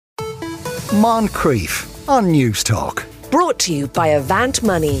Moncrief on News Talk. Brought to you by Avant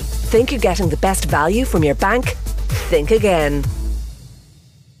Money. Think you're getting the best value from your bank? Think again.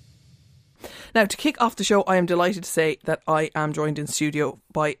 Now, to kick off the show, I am delighted to say that I am joined in studio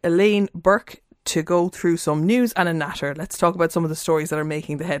by Elaine Burke to go through some news and a natter. Let's talk about some of the stories that are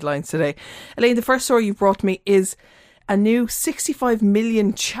making the headlines today. Elaine, the first story you've brought me is a new 65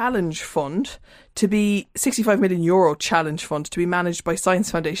 million challenge fund to be 65 million euro challenge fund to be managed by Science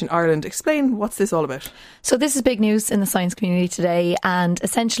Foundation Ireland. Explain, what's this all about? So this is big news in the science community today, and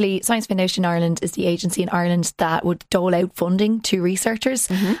essentially Science Foundation Ireland is the agency in Ireland that would dole out funding to researchers,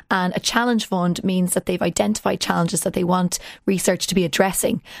 and a challenge fund means that they've identified challenges that they want research to be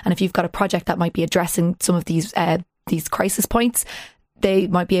addressing, and if you've got a project that might be addressing some of these crisis points, they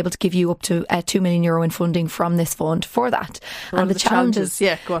might be able to give you up to €2 million in funding from this fund for that. And the challenges,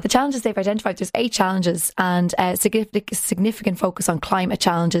 yeah, go on. The challenges they've identified, there's 8 challenges, and significant focus on climate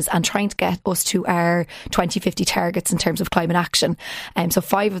challenges and trying to get us to our 2050 targets in terms of climate action. So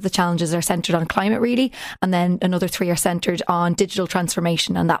 5 of the challenges are centred on climate, really, and then another 3 are centred on digital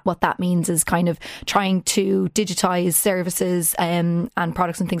transformation, and what that means is kind of trying to digitise services and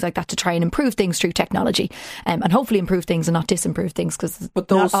products and things like that to try and improve things through technology, and hopefully improve things and not disimprove things, because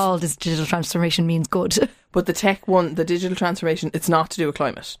not all this digital transformation means good. But the tech one, the digital transformation, it's not to do with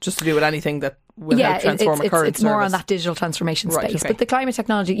climate, just to do with anything that will help transform a current it's more on that digital transformation space. Right, okay. But the climate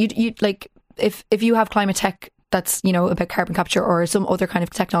technology, you like if you have climate tech that's, about carbon capture or some other kind of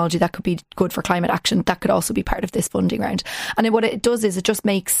technology that could be good for climate action, that could also be part of this funding round. And what it does is it just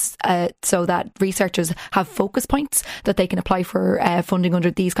makes so that researchers have focus points that they can apply for funding under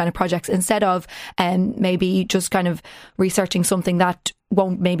these kind of projects, instead of maybe just kind of researching something that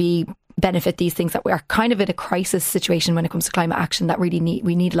won't maybe benefit these things, that we are kind of in a crisis situation when it comes to climate action, that really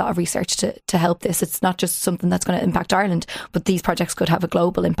we need a lot of research to help this. It's not just something that's going to impact Ireland, but these projects could have a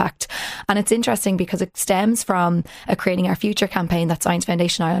global impact. And it's interesting because it stems from a Creating Our Future campaign that Science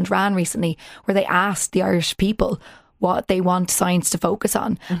Foundation Ireland ran recently, where they asked the Irish people what they want science to focus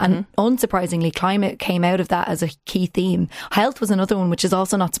on. And unsurprisingly, climate came out of that as a key theme. Health was another one, which is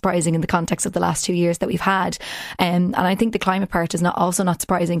also not surprising in the context of the last 2 years that we've had. And I think the climate part is also not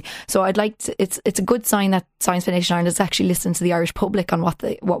surprising. So I'd like to, it's a good sign that Science Foundation Ireland is actually listening to the Irish public on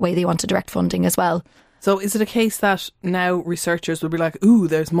what way they want to direct funding as well. So is it a case that now researchers will be like, ooh,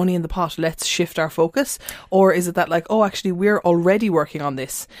 there's money in the pot, let's shift our focus? Or is it that like, oh, actually, we're already working on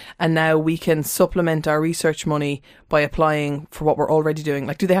this and now we can supplement our research money by applying for what we're already doing?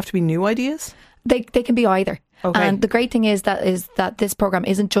 Like, do they have to be new ideas? They can be either. Okay. And the great thing is that this programme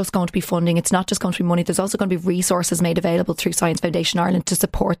isn't just going to be funding, it's not just going to be money, there's also going to be resources made available through Science Foundation Ireland to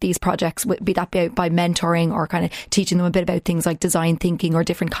support these projects, be that by mentoring or kind of teaching them a bit about things like design thinking or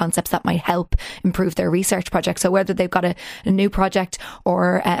different concepts that might help improve their research project. So whether they've got a new project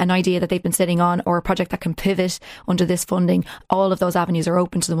or an idea that they've been sitting on, or a project that can pivot under this funding, all of those avenues are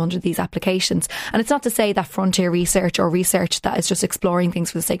open to them under these applications. And it's not to say that frontier research or research that is just exploring things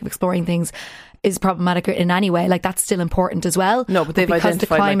for the sake of exploring things is problematic in any way. Like, that's still important as well. No, but they've because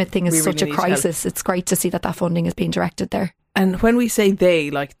identified, the climate like, thing is we such really a crisis. It's great to see that funding is being directed there. And when we say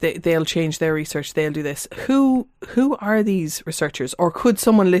they'll change their research, they'll do this, who are these researchers? Or could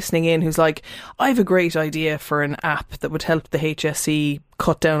someone listening in who's like, I have a great idea for an app that would help the HSE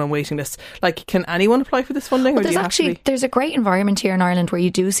cut down on waiting lists. Like, can anyone apply for this funding? Well, there's a great environment here in Ireland where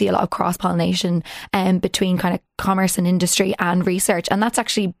you do see a lot of cross-pollination between kind of commerce and industry and research. And that's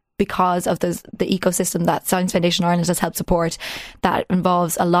actually because of the ecosystem that Science Foundation Ireland has helped support, that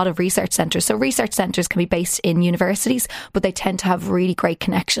involves a lot of research centres. So research centres can be based in universities, but they tend to have really great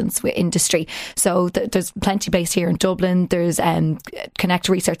connections with industry. So there's plenty based here in Dublin. There's Connect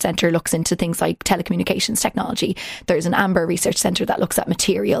Research Centre looks into things like telecommunications technology. There's an Amber Research Centre that looks at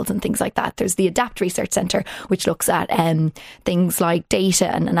materials and things like that. There's the Adapt Research Centre, which looks at things like data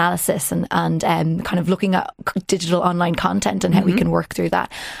and analysis and kind of looking at digital online content and how we can work through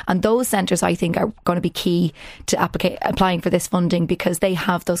that. And those centres, I think, are going to be key to applying for this funding, because they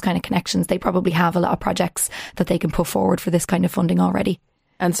have those kind of connections. They probably have a lot of projects that they can put forward for this kind of funding already.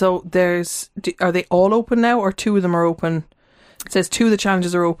 And so are they all open now, or 2 of them are open? It says 2 of the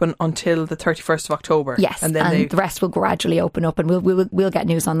challenges are open until the 31st of October. Yes, and then the rest will gradually open up, and we'll get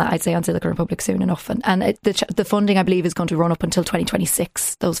news on that, I'd say, on Silicon Republic soon enough. And the funding, I believe, is going to run up until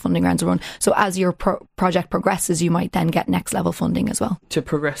 2026. Those funding rounds will run. So as your project progresses, you might then get next level funding as well. To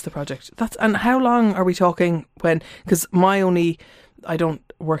progress the project. And how long are we talking when... Because my only I don't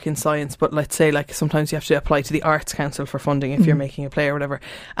work in science, but let's say like sometimes you have to apply to the Arts Council for funding if you're making a play or whatever,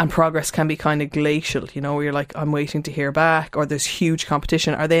 and progress can be kind of glacial, you know, where you're like, I'm waiting to hear back, or there's huge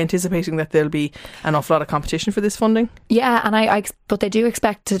competition. Are they anticipating that there'll be an awful lot of competition for this funding? Yeah, and but they do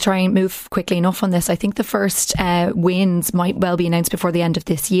expect to try and move quickly enough on this. I think the first wins might well be announced before the end of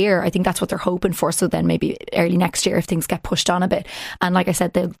this year. I think that's what they're hoping for, so then maybe early next year if things get pushed on a bit. And like I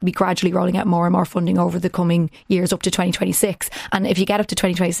said, they'll be gradually rolling out more and more funding over the coming years up to 2026. And if you get up to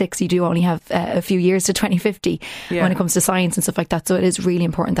 2026, you do only have a few years to 2050 when it comes to science and stuff like that. So it is really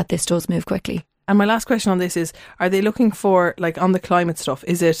important that this does move quickly. And my last question on this is, are they looking for, like on the climate stuff,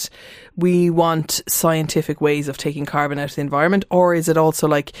 is it we want scientific ways of taking carbon out of the environment, or is it also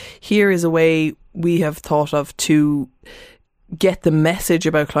like, here is a way we have thought of to get the message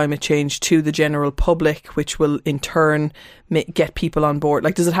about climate change to the general public, which will in turn get people on board?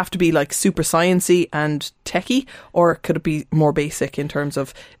 Like, does it have to be like super sciencey and techie, or could it be more basic in terms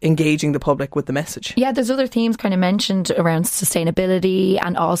of engaging the public with the message? Yeah, there's other themes kind of mentioned around sustainability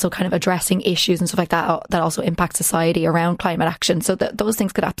and also kind of addressing issues and stuff like that that also impact society around climate action. So those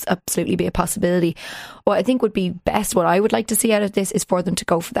things could absolutely be a possibility. What I think would be best, what I would like to see out of this, is for them to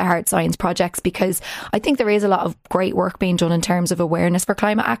go for the hard science projects, because I think there is a lot of great work being done in terms of awareness for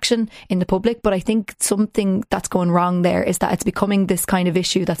climate action in the public, but I think something that's going wrong there is that it's becoming this kind of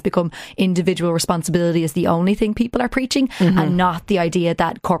issue that's become individual responsibility is the only thing people are preaching, and not the idea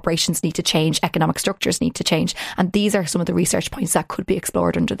that corporations need to change, economic structures need to change. And these are some of the research points that could be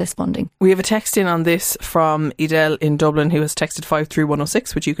explored under this funding. We have a text in on this from Edel in Dublin, who has texted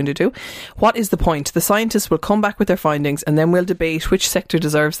 53106, which you can do too. What is the point? The scientists will come back with their findings and then we'll debate which sector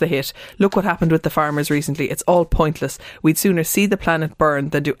deserves the hit. Look what happened with the farmers recently. It's all pointless. We'd sooner see the planet burn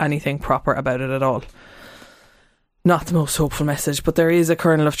than do anything proper about it at all. Not the most hopeful message, but there is a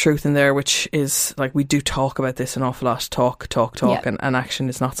kernel of truth in there, which is like, we do talk about this an awful lot. Talk, yeah. and action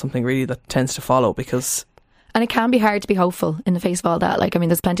is not something really that tends to follow, because... And it can be hard to be hopeful in the face of all that. Like, I mean,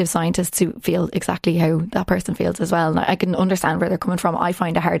 there's plenty of scientists who feel exactly how that person feels as well. And I can understand where they're coming from. I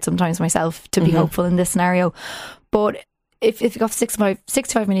find it hard sometimes myself to be hopeful in this scenario. But if you've got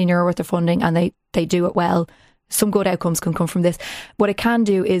 65 million euro worth of funding and they do it well, some good outcomes can come from this. What it can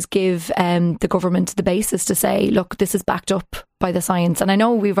do is give the government the basis to say, look, this is backed up by the science. And I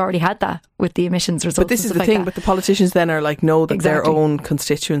know we've already had that with the emissions results. But this is the thing, but the politicians then are like, know that their own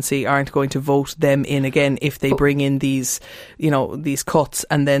constituency aren't going to vote them in again if they bring in these, you know, these cuts,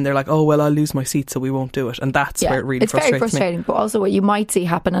 and then they're like, oh, well, I'll lose my seat, so we won't do it. And that's where it really frustrates me. It's very frustrating, but also what you might see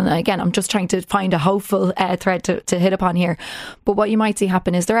happen, and again, I'm just trying to find a hopeful thread to hit upon here, but what you might see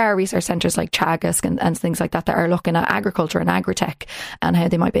happen is there are research centres like Teagasc and things like that are looking at agriculture and agritech and how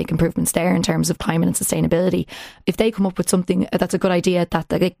they might make improvements there in terms of climate and sustainability. If they come up with something that's a good idea that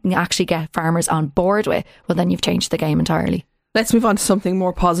they can actually get farmers on board with, well, then you've changed the game entirely. Let's move on to something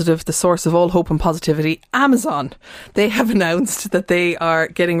more positive, the source of all hope and positivity, Amazon. They have announced that they are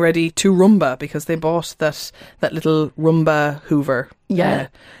getting ready to Roomba, because they bought that little Roomba Hoover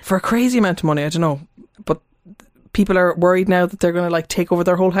for a crazy amount of money. I don't know, but people are worried now that they're going to like take over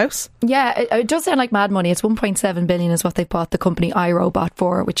their whole house. Yeah, it does sound like mad money. It's 1.7 billion is what they bought the company iRobot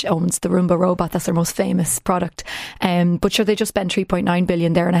for, which owns the Roomba robot. That's their most famous product. But sure, they just spent 3.9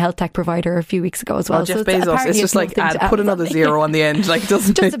 billion there in a health tech provider a few weeks ago as well. Jeff Bezos, it's just like put another zero on the end, like,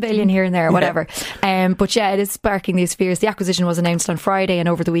 doesn't just a billion here and there, whatever. But yeah, it is sparking these fears. The acquisition was announced on Friday, and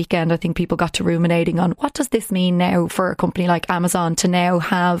over the weekend I think people got to ruminating on what does this mean now for a company like Amazon to now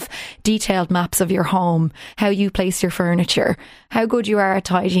have detailed maps of your home, how you place your furniture, how good you are at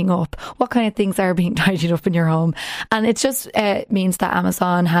tidying up, what kind of things are being tidied up in your home. And it just means that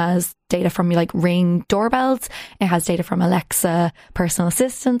Amazon has data from like Ring doorbells, it has data from Alexa personal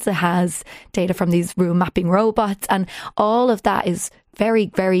assistants, it has data from these room mapping robots, and all of that is very,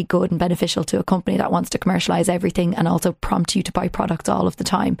 very good and beneficial to a company that wants to commercialise everything and also prompt you to buy products all of the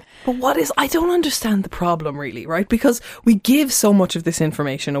time. But I don't understand the problem really, right? Because we give so much of this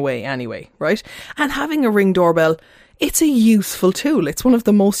information away anyway, right? And having a Ring doorbell, it's a useful tool. It's one of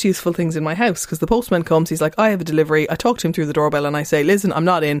the most useful things in my house, because the postman comes, he's like, I have a delivery. I talk to him through the doorbell and I say, listen, I'm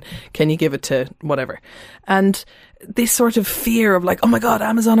not in. Can you give it to whatever? And this sort of fear of like, oh my God,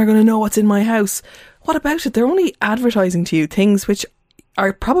 Amazon are going to know what's in my house. What about it? They're only advertising to you things which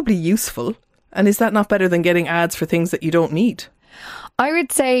are probably useful. And is that not better than getting ads for things that you don't need? I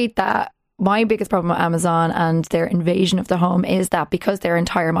would say that my biggest problem with Amazon and their invasion of the home is that because their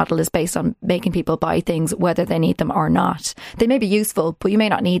entire model is based on making people buy things whether they need them or not. They may be useful, but you may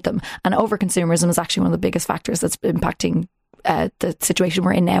not need them. And over-consumerism is actually one of the biggest factors that's impacting the situation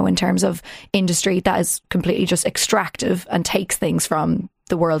we're in now in terms of industry that is completely just extractive and takes things from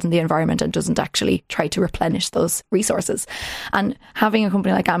the world and the environment and doesn't actually try to replenish those resources. And having a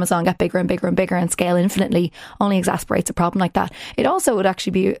company like Amazon get bigger and bigger and bigger and scale infinitely only exasperates a problem like that. It also would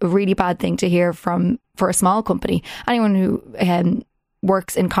actually be a really bad thing to hear for a small company. Anyone who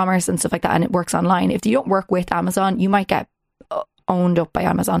works in commerce and stuff like that and it works online, if you don't work with Amazon, you might get owned up by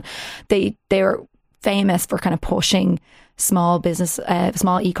Amazon. They're famous for kind of pushing small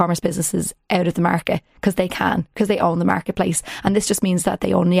e-commerce businesses out of the market because they own the marketplace, and this just means that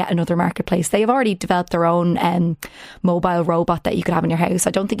they own yet another marketplace. They have already developed their own mobile robot that you could have in your house.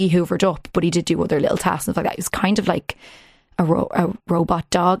 I don't think he hoovered up, but he did do other little tasks and stuff like that. It was kind of like a robot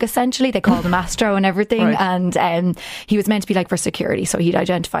dog, essentially. They called him Astro and everything. Right. And he was meant to be like for security, so he'd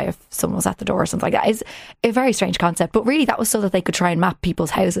identify if someone was at the door or something like that. It's a very strange concept, but really that was so that they could try and map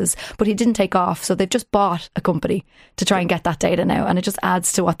people's houses, but he didn't take off, so they've just bought a company to try and get that data now, and it just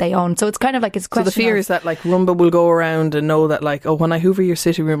adds to what they own. So it's kind of like, it's question. So the fear is that like Roomba will go around and know that like, oh, when I hoover your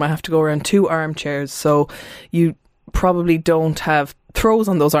sitting room I have to go around 2 armchairs, so you probably don't have throws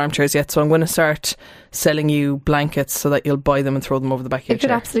on those armchairs yet, so I'm going to start selling you blankets so that you'll buy them and throw them over the back of your chair.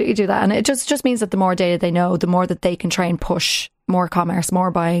 It could absolutely do that, and it just means that the more data they know, the more that they can try and push more commerce,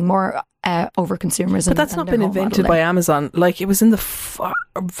 more buying, more over consumerism. But that's not been invented by Amazon. Like, it was in the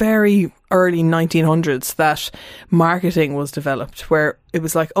very early 1900s that marketing was developed, where it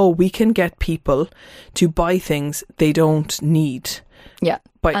was like, oh, we can get people to buy things they don't need. Yeah.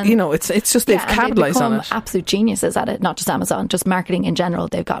 But, it's just they've capitalised on it. Absolute geniuses at it, not just Amazon, just marketing in general.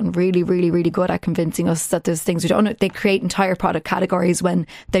 They've gotten really, really, really good at convincing us that there's things we don't know. They create entire product categories when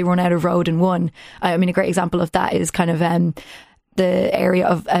they run out of road in one. I mean, a great example of that is kind of the area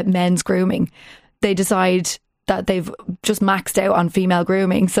of men's grooming. They decide that they've just maxed out on female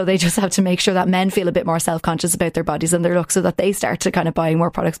grooming, so they just have to make sure that men feel a bit more self-conscious about their bodies and their looks, so that they start to kind of buying more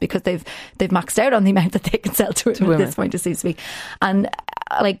products because they've maxed out on the amount that they can sell to women at this point, it seems to be. And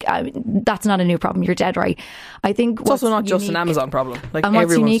that's not a new problem. You're dead right. I think it's also not just an Amazon problem. Like, and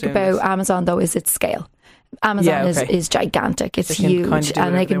what's unique about Amazon though is its scale. Amazon is gigantic. It's huge,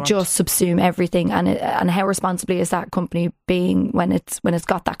 and they can just subsume everything. And how responsibly is that company being when it's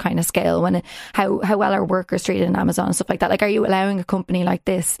got that kind of scale? How well are workers treated in Amazon and stuff like that? Like, are you allowing a company like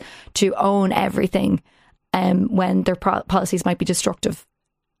this to own everything, when their policies might be destructive?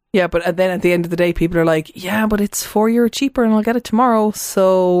 Yeah, but then at the end of the day, people are like, yeah, but it's €4 cheaper and I'll get it tomorrow,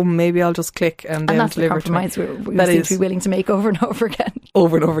 so maybe I'll just click and then that's deliver the compromise it to me. we seem to be willing to make over and over again.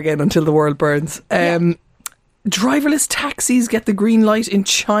 Over and over again until the world burns. Driverless taxis get the green light in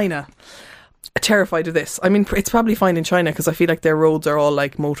China. Terrified of this. I mean, it's probably fine in China because I feel like their roads are all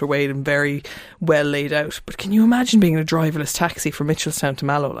like motorway and very well laid out. But can you imagine being in a driverless taxi from Mitchelstown to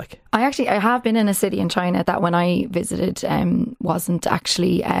Mallow? Like, I have been in a city in China that when I visited wasn't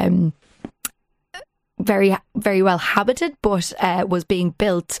actually very, very well habited, but was being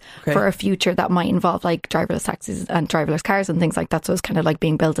built for a future that might involve like driverless taxis and driverless cars and things like that. So it's kind of like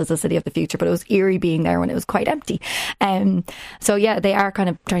being built as a city of the future, but it was eerie being there when it was quite empty. So yeah, they are kind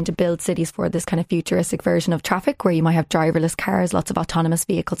of trying to build cities for this kind of futuristic version of traffic where you might have driverless cars, lots of autonomous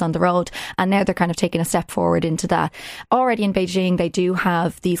vehicles on the road. And now they're kind of taking a step forward into that. Already in Beijing, they do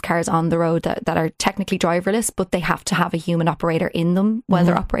have these cars on the road that are technically driverless, but they have to have a human operator in them while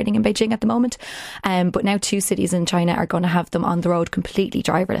they're operating in Beijing at the moment. But now 2 cities in China are going to have them on the road completely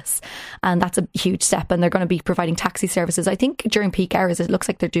driverless, and that's a huge step. And they're going to be providing taxi services, I think, during peak hours. It looks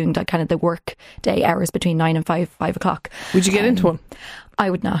like they're doing that kind of the work day hours between 9 and 5 o'clock. Would you get into one? I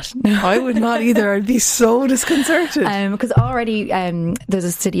would not. I would not either. I'd be so disconcerted. Because already there's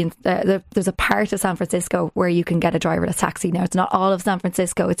a city, there's a part of San Francisco where you can get a driverless taxi. Now, it's not all of San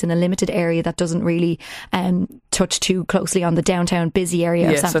Francisco. It's in a limited area that doesn't really touch too closely on the downtown busy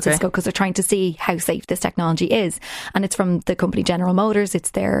area of San Francisco, because they're trying to see how safe this technology is. And it's from the company General Motors.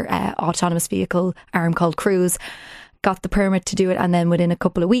 It's their autonomous vehicle arm called Cruise. Got the permit to do it, and then within a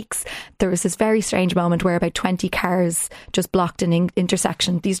couple of weeks there was this very strange moment where about 20 cars just blocked an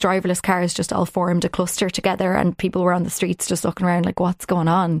intersection. These driverless cars just all formed a cluster together, and people were on the streets just looking around like, what's going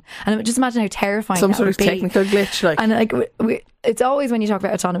on? And just imagine how terrifying some that sort would of be. Technical glitch, like. And like it's always when you talk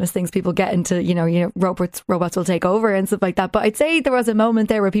about autonomous things, people get into robots will take over and stuff like that. But I'd say there was a moment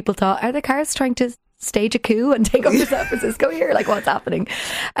there where people thought, are the cars trying to stage a coup and take over San Francisco here? Like, what's happening?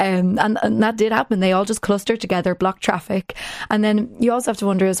 And that did happen. They all just clustered together, blocked traffic. And then you also have to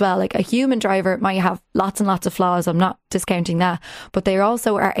wonder as well, like, a human driver might have lots and lots of flaws. I'm not discounting that, but they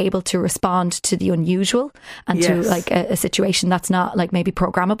also are able to respond to the unusual and to like a situation that's not like maybe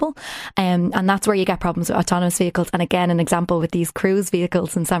programmable. And that's where you get problems with autonomous vehicles. And again, an example with these Cruise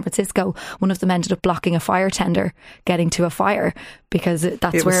vehicles in San Francisco, one of them ended up blocking a fire tender getting to a fire because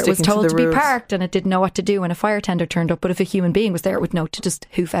that's where it was told to be parked, and it didn't know what to do when a fire tender turned up, but if a human being was there, it would know to just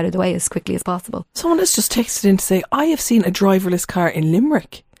hoof out of the way as quickly as possible. Someone has just texted in to say, I have seen a driverless car in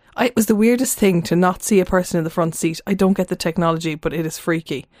Limerick. It was the weirdest thing to not see a person in the front seat. I don't get the technology, but it is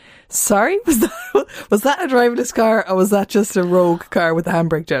freaky. Sorry? Was that a driverless car, or was that just a rogue car with the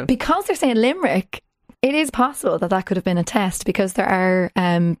handbrake down? Because they're saying Limerick, it is possible that could have been a test, because there are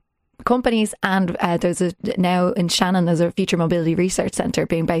companies, and now in Shannon there's a future mobility research centre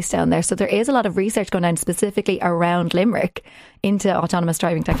being based down there, so there is a lot of research going on specifically around Limerick into autonomous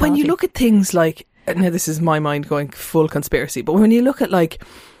driving technology. When you look at things like, now this is my mind going full conspiracy, but when you look at like,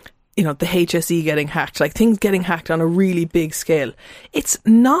 you know, the HSE getting hacked, like things getting hacked on a really big scale, it's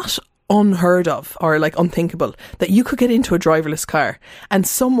not unheard of or like unthinkable that you could get into a driverless car and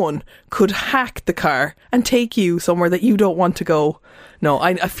someone could hack the car and take you somewhere that you don't want to go. No,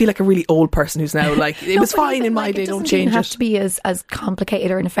 I feel like a really old person who's now like, it was fine in my day, don't change it. It doesn't have to be as complicated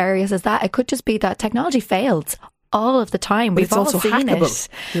or nefarious as that. It could just be that technology fails all of the time. We've all seen hackable,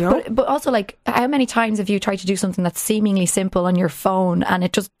 it. You know? But also, like, how many times have you tried to do something that's seemingly simple on your phone and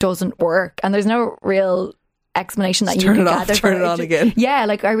it just doesn't work, and there's no real explanation that just you can gather. Turn it on again. Yeah,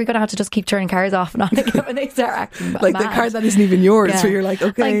 like, are we going to have to just keep turning cars off and on again when they start acting like mad? The car that isn't even yours, yeah. where you're like,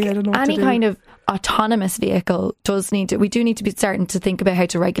 okay, like, I don't know what any to do. kind of autonomous vehicle we do need to be starting to think about how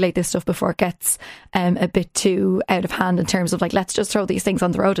to regulate this stuff before it gets a bit too out of hand, in terms of like, let's just throw these things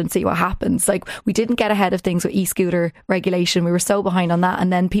on the road and see what happens. Like, we didn't get ahead of things with e-scooter regulation. We were so behind on that,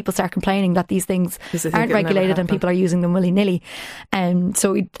 and then people start complaining that these things aren't regulated and people are using them willy-nilly.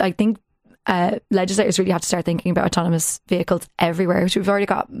 So I think legislators really have to start thinking about autonomous vehicles everywhere. We've already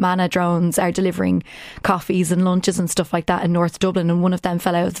got Mana drones are delivering coffees and lunches and stuff like that in North Dublin, and one of them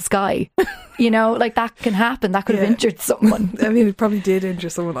fell out of the sky. You know, like, that can happen. That could have injured someone. I mean, it probably did injure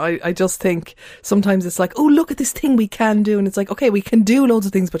someone. I just think sometimes it's like, oh, look at this thing we can do, and it's like, okay, we can do loads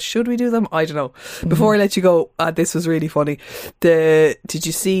of things, but should we do them? I don't know. Before I let you go, this was really funny. Did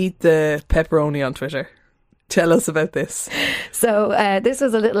you see the pepperoni on Twitter? Tell us about this. So this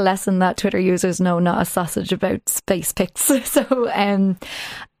was a little lesson that Twitter users know not a sausage about space pics. So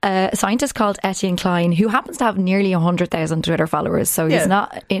a scientist called Etienne Klein, who happens to have nearly 100,000 Twitter followers, so he's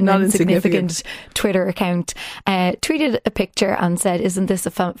not an insignificant Twitter account, tweeted a picture and said, isn't this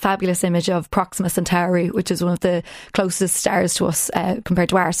a fabulous image of Proxima Centauri, which is one of the closest stars to us compared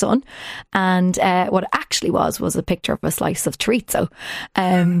to our sun. And what it actually was a picture of a slice of chorizo.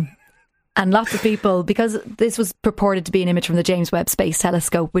 And lots of people, because this was purported to be an image from the James Webb Space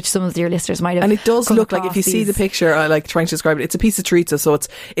Telescope, which some of your listeners might have. And it does look like, if you see the picture, I like trying to describe it, it's a piece of chorizo, so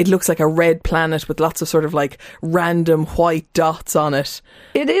it looks like a red planet with lots of sort of like random white dots on it.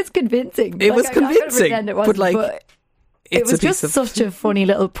 It is convincing. It was convincing, but like... It was just such a funny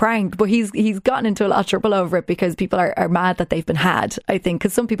little prank, but he's gotten into a lot of trouble over it because people are mad that they've been had, I think,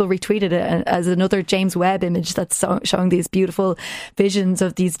 because some people retweeted it as another James Webb image that's showing these beautiful visions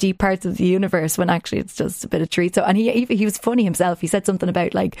of these deep parts of the universe, when actually it's just a bit of chorizo. And he was funny himself. He said something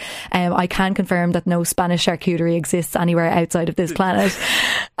about like, I can confirm that no Spanish charcuterie exists anywhere outside of this planet.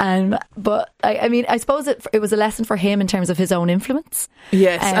 But I mean, I suppose it was a lesson for him in terms of his own influence.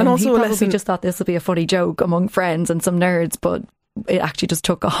 Yes, and also he probably just thought this would be a funny joke among friends and some nerds, but it actually just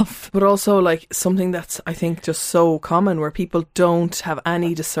took off. But also like something that's, I think, just so common, where people don't have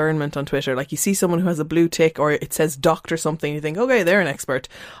any discernment on Twitter. Like, you see someone who has a blue tick or it says doctor something, you think, okay, they're an expert,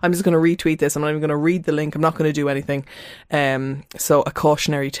 I'm just going to retweet this, I'm not even going to read the link, I'm not going to do anything. So a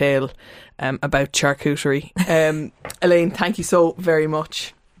cautionary tale about charcuterie. Elaine, thank you so very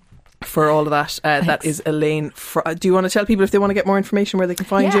much for all of that. That is Elaine. Do you want to tell people, if they want to get more information, where they can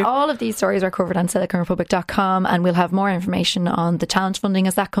find you? All of these stories are covered on siliconrepublic.com, and we'll have more information on the challenge funding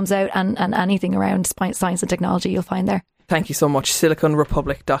as that comes out, and anything around science and technology you'll find there. Thank you so much.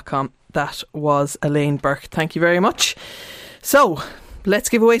 siliconrepublic.com. That was Elaine Burke. Thank you very much. So let's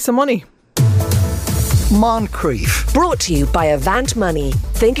give away some money. Moncrief. Brought to you by Avant Money.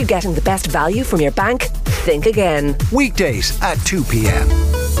 Think you're getting the best value from your bank? Think again. Weekdays at 2 p.m.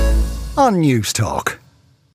 on News Talk.